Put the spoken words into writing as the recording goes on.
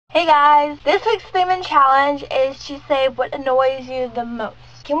Hey guys, this week's Peeving challenge is to say what annoys you the most.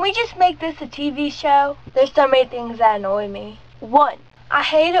 Can we just make this a TV show? There's so many things that annoy me. 1. I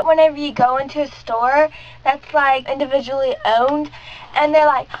hate it whenever you go into a store that's like individually owned and they're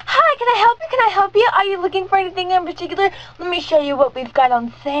like, "Hi, can I help you? Can I help you? Are you looking for anything in particular? Let me show you what we've got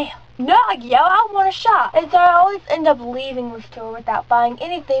on sale." No, yo, I want to shop. And so I always end up leaving the store without buying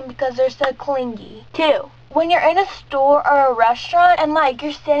anything because they're so clingy. 2. When you're in a store or a restaurant and like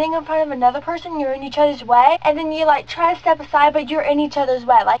you're standing in front of another person, you're in each other's way, and then you like try to step aside but you're in each other's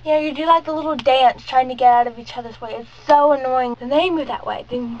way. Like, you know, you do like the little dance trying to get out of each other's way. It's so annoying. Then they move that way.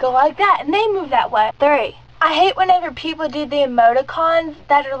 Then you go like that and they move that way. 3. I hate whenever people do the emoticons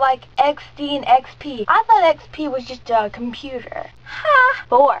that are like XD and XP. I thought XP was just a computer. Ha!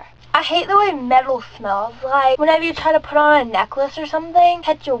 4. I hate the way metal smells. Like, whenever you try to put on a necklace or something,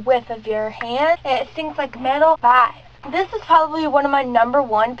 catch a whiff of your hand, and it stinks like metal. 5. This is probably one of my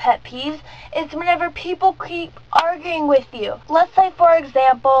 #1 pet peeves, is whenever people keep arguing with you. Let's say, for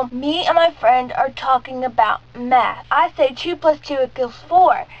example, me and my friend are talking about math. I say 2 plus 2 equals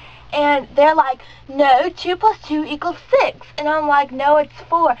 4. And they're like, "No, 2 plus 2 equals 6. And I'm like, "No, it's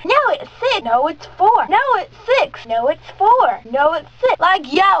 4. No, it's 6. No, it's 4. No, it's 6. No, it's 4. No, it's 6.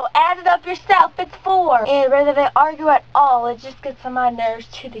 Like, yo, add it up yourself. It's 4. And whether they argue at all, it just gets on my nerves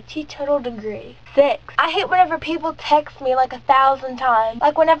to the teetotal degree. 6. I hate whenever people text me like 1,000 times.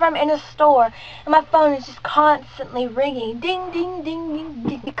 Like whenever I'm in a store and my phone is just constantly ringing. Ding, ding, ding, ding,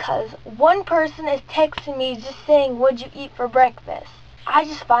 ding. Because one person is texting me just saying, "What'd you eat for breakfast?" I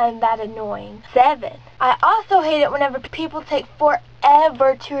just find that annoying. 7. I also hate it whenever people take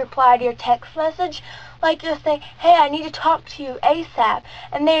forever to reply to your text message. Like you'll say, "Hey, I need to talk to you ASAP."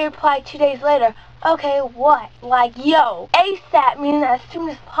 And they reply 2 days later, "Okay, what?" Like, yo, ASAP meaning as soon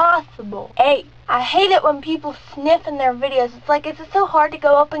as possible. 8. I hate it when people sniff in their videos. It's like, is it so hard to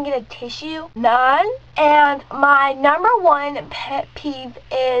go up and get a tissue? 9. And my #1 pet peeve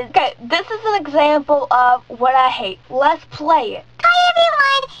is, okay, this is an example of what I hate. Let's play it. Hi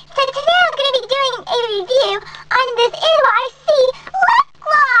everyone! So today I'm going to be doing a review on this NYC lip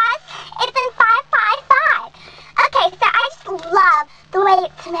gloss. It's in 555. Okay, so I just love the way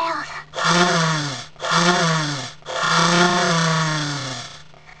it smells.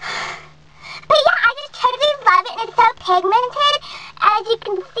 But yeah, I just totally love it and it's so pigmented, as you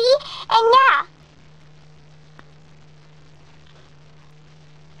can see, and yeah.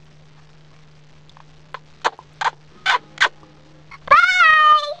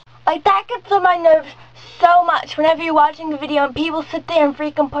 Like, that gets on my nerves so much whenever you're watching a video and people sit there and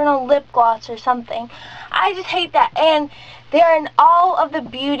freaking put on lip gloss or something. I just hate that. And they're in all of the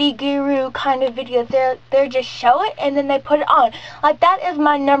beauty guru kind of videos. They're just show it and then they put it on. Like, that is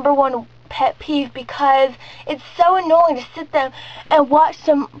my #1 pet peeve because it's so annoying to sit there and watch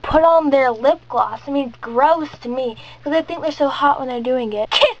them put on their lip gloss. I mean, it's gross to me because I think they're so hot when they're doing it.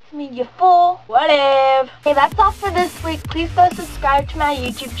 Kiss me, you fool. Whatever. Okay, that's all for this week. Please go subscribe to my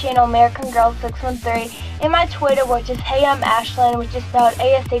YouTube channel, American Girl 613, and my Twitter, which is Hey I'm Ashlyn, which is spelled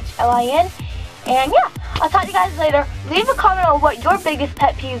ASHLIN. And yeah, I'll talk to you guys later. Leave a comment on what your biggest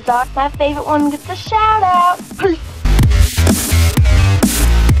pet peeves are. My favorite one gets a shout out. Peace.